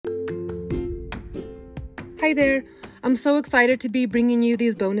Hi there. I'm so excited to be bringing you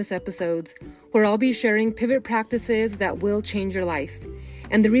these bonus episodes where I'll be sharing pivot practices that will change your life.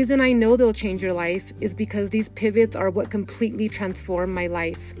 And the reason I know they'll change your life is because these pivots are what completely transform my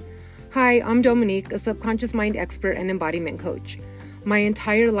life. Hi, I'm Dominique, a subconscious mind expert and embodiment coach. My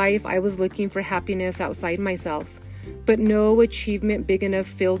entire life, I was looking for happiness outside myself, but no achievement big enough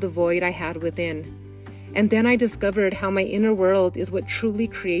filled the void I had within. And then I discovered how my inner world is what truly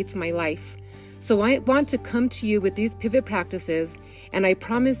creates my life. So I want to come to you with these pivot practices, and I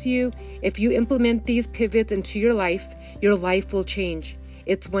promise you, if you implement these pivots into your life will change.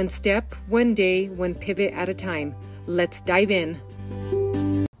 It's one step, one day, one pivot at a time. Let's dive in.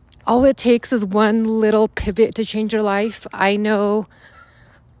 All it takes is one little pivot to change your life. I know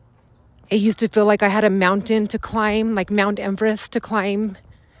it used to feel like I had a mountain to climb, like Mount Everest to climb,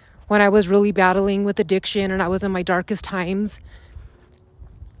 when I was really battling with addiction and I was in my darkest times.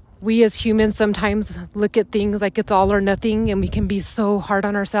 We as humans sometimes look at things like it's all or nothing, and we can be so hard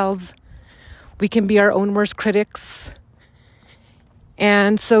on ourselves. We can be our own worst critics.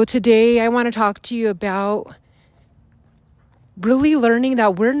 And so today I want to talk to you about really learning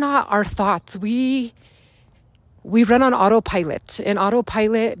that we're not our thoughts. We run on autopilot. And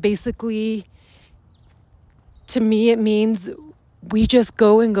autopilot, basically, to me, it means we just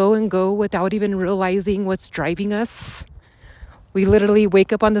go and go and go without even realizing what's driving us. We literally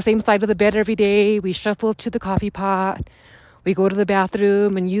wake up on the same side of the bed every day. We shuffle to the coffee pot. We go to the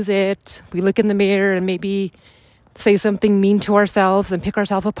bathroom and use it. We look in the mirror and maybe say something mean to ourselves and pick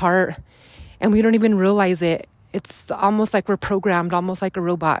ourselves apart. And we don't even realize it. It's almost like we're programmed, almost like a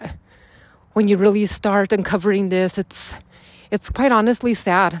robot. When you really start uncovering this, it's quite honestly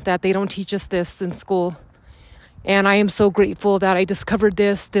sad that they don't teach us this in school. And I am so grateful that I discovered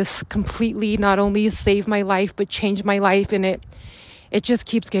this completely not only saved my life, but changed my life. And it just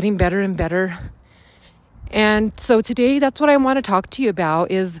keeps getting better and better. And so today, that's what I want to talk to you about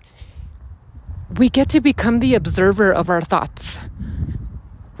is we get to become the observer of our thoughts.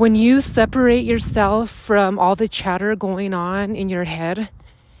 When you separate yourself from all the chatter going on in your head,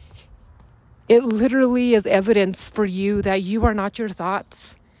 it literally is evidence for you that you are not your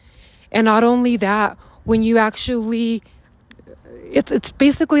thoughts. And not only that, when you actually, it's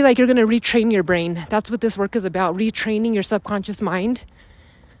basically like you're going to retrain your brain. That's what this work is about, retraining your subconscious mind.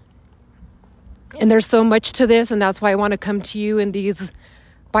 And there's so much to this, and that's why I want to come to you in these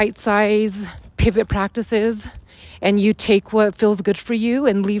bite-sized pivot practices, and you take what feels good for you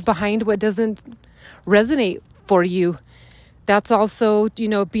and leave behind what doesn't resonate for you. That's also,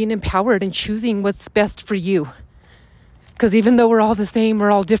 being empowered and choosing what's best for you. Because even though we're all the same,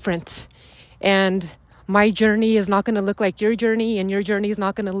 we're all different. And my journey is not going to look like your journey, and your journey is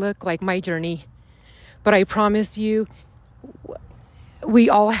not going to look like my journey. But I promise you, we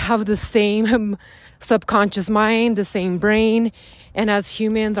all have the same subconscious mind, the same brain. And as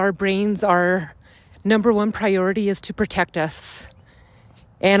humans, our brains, our number one priority is to protect us.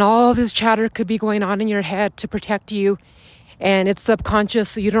 And all this chatter could be going on in your head to protect you. And it's subconscious,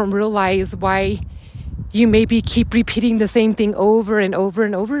 so you don't realize why you maybe keep repeating the same thing over and over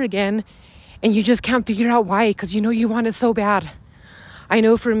and over again. And you just can't figure out why, because you want it so bad. I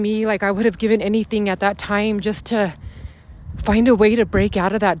know for me, I would have given anything at that time just to find a way to break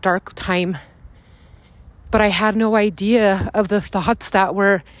out of that dark time. But I had no idea of the thoughts that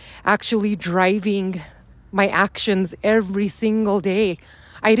were actually driving my actions every single day.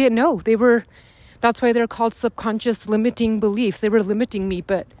 I didn't know. That's why they're called subconscious limiting beliefs. They were limiting me,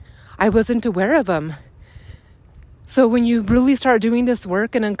 but I wasn't aware of them. So when you really start doing this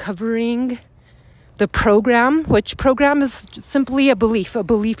work and uncovering the program, which program is simply a belief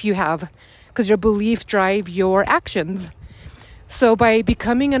you have, because your beliefs drive your actions. So by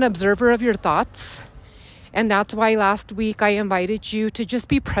becoming an observer of your thoughts, and that's why last week I invited you to just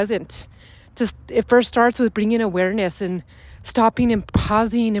be present. It first starts with bringing awareness and stopping and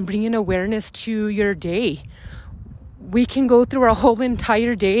pausing and bringing awareness to your day. We can go through our whole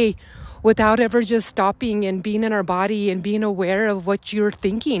entire day without ever just stopping and being in our body and being aware of what you're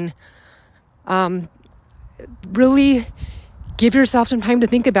thinking. Really give yourself some time to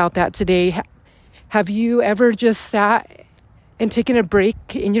think about that today. Have you ever just sat and taken a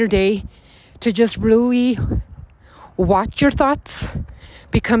break in your day to just really watch your thoughts,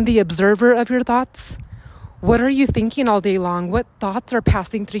 become the observer of your thoughts? What are you thinking all day long? What thoughts are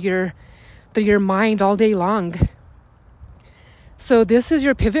passing through your mind all day long? So this is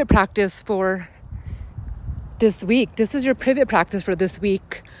your pivot practice for this week. This is your pivot practice for this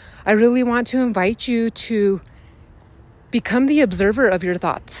week. I really want to invite you to become the observer of your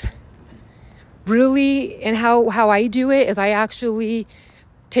thoughts. Really, and how I do it is I actually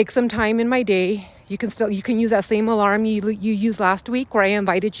take some time in my day, You can use that same alarm you used last week, where I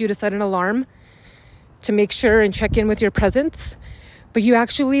invited you to set an alarm to make sure and check in with your presence. But you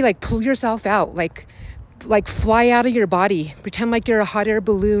actually like pull yourself out, like fly out of your body. Pretend like you're a hot air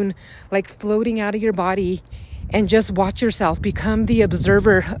balloon, like floating out of your body, and just watch yourself. Become the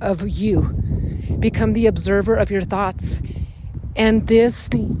observer of you. Become the observer of your thoughts. And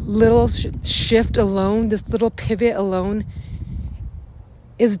this little shift alone, this little pivot alone,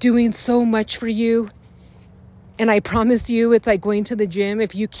 is doing so much for you. And I promise you, it's like going to the gym.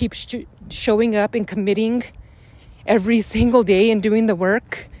 If you keep showing up and committing every single day and doing the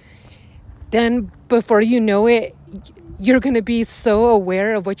work, then before you know it, you're going to be so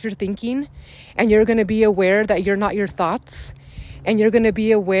aware of what you're thinking, and you're going to be aware that you're not your thoughts, and you're going to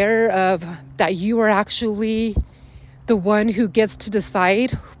be aware of that you are actually the one who gets to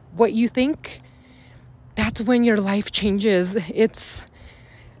decide what you think. That's when your life changes. It's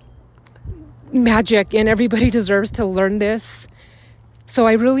magic, and everybody deserves to learn this. So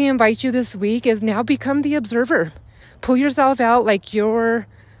I really invite you this week is now become the observer. Pull yourself out like you're,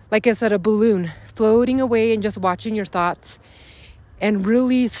 like I said, a balloon floating away and just watching your thoughts, and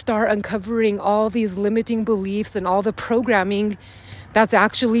really start uncovering all these limiting beliefs and all the programming that's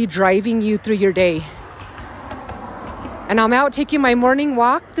actually driving you through your day. And I'm out taking my morning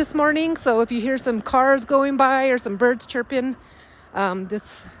walk this morning, so if you hear some cars going by or some birds chirping,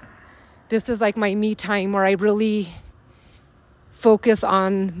 this is like my me time, where I really focus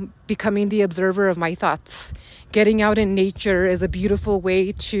on becoming the observer of my thoughts. Getting out in nature is a beautiful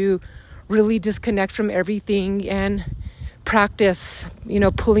way to really disconnect from everything and practice,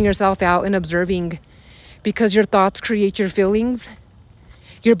 pulling yourself out and observing, because your thoughts create your feelings.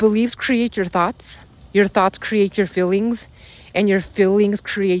 Your beliefs create your thoughts create your feelings, and your feelings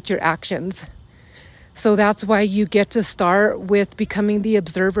create your actions. So that's why you get to start with becoming the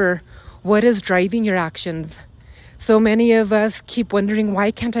observer. What is driving your actions? So many of us keep wondering,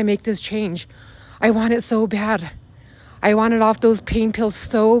 why can't I make this change? I want it so bad. I wanted off those pain pills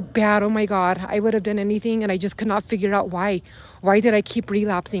so bad. Oh my God, I would have done anything, and I just could not figure out why. Why did I keep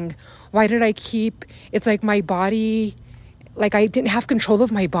relapsing? Why did I keep, it's like my body, like I didn't have control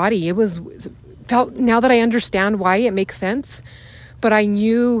of my body. Now that I understand why, it makes sense. But I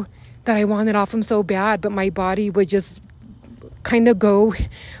knew that I wanted off them so bad, but my body would just kind of go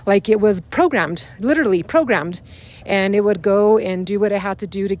like it was programmed, literally programmed. And it would go and do what it had to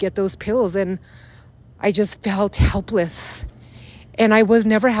do to get those pills. And I just felt helpless. And I was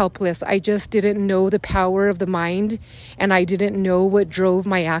never helpless. I just didn't know the power of the mind, and I didn't know what drove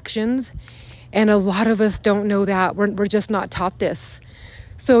my actions. And a lot of us don't know that. We're just not taught this.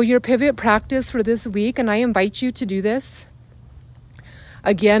 So your pivot practice for this week, and I invite you to do this.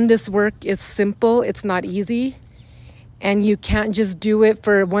 Again, this work is simple. It's not easy. And you can't just do it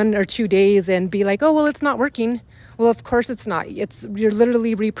for 1 or 2 days and be like, oh, well, it's not working. Well, of course it's not. You're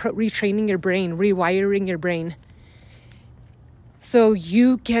literally retraining your brain, rewiring your brain. So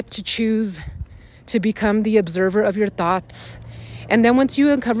you get to choose to become the observer of your thoughts. And then once you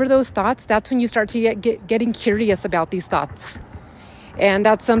uncover those thoughts, that's when you start to getting curious about these thoughts. And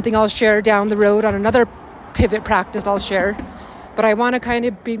that's something I'll share down the road on another pivot practice I'll share. But I want to kind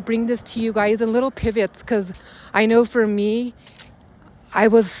of bring this to you guys in little pivots, because I know for me, I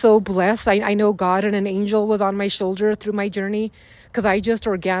was so blessed. I know God and an angel was on my shoulder through my journey, because I just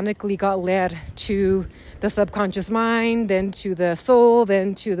organically got led to the subconscious mind, then to the soul,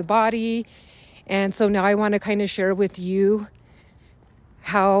 then to the body. And so now I want to kind of share with you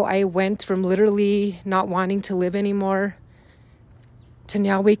how I went from literally not wanting to live anymore to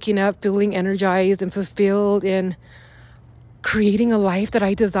now waking up feeling energized and fulfilled and creating a life that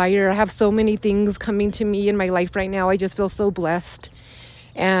I desire. I have so many things coming to me in my life right now. I just feel so blessed.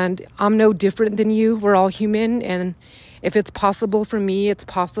 And I'm no different than you. We're all human. And if it's possible for me, it's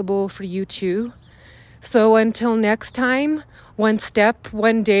possible for you too. So until next time, one step,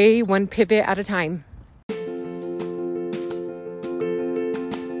 one day, one pivot at a time.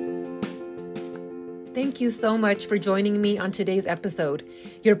 Thank you so much for joining me on today's episode.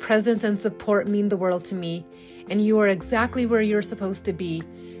 Your presence and support mean the world to me, and you are exactly where you're supposed to be.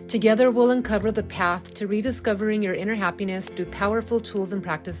 Together, we'll uncover the path to rediscovering your inner happiness through powerful tools and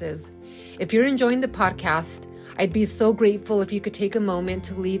practices. If you're enjoying the podcast, I'd be so grateful if you could take a moment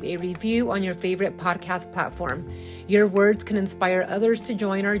to leave a review on your favorite podcast platform. Your words can inspire others to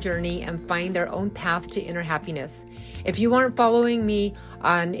join our journey and find their own path to inner happiness. If you aren't following me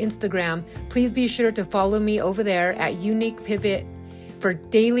on Instagram, please be sure to follow me over there at Unique Pivot for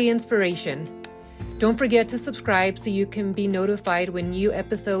daily inspiration. Don't forget to subscribe so you can be notified when new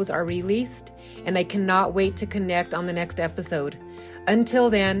episodes are released, and I cannot wait to connect on the next episode. Until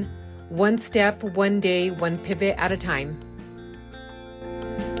then, One step, one day, one pivot at a time.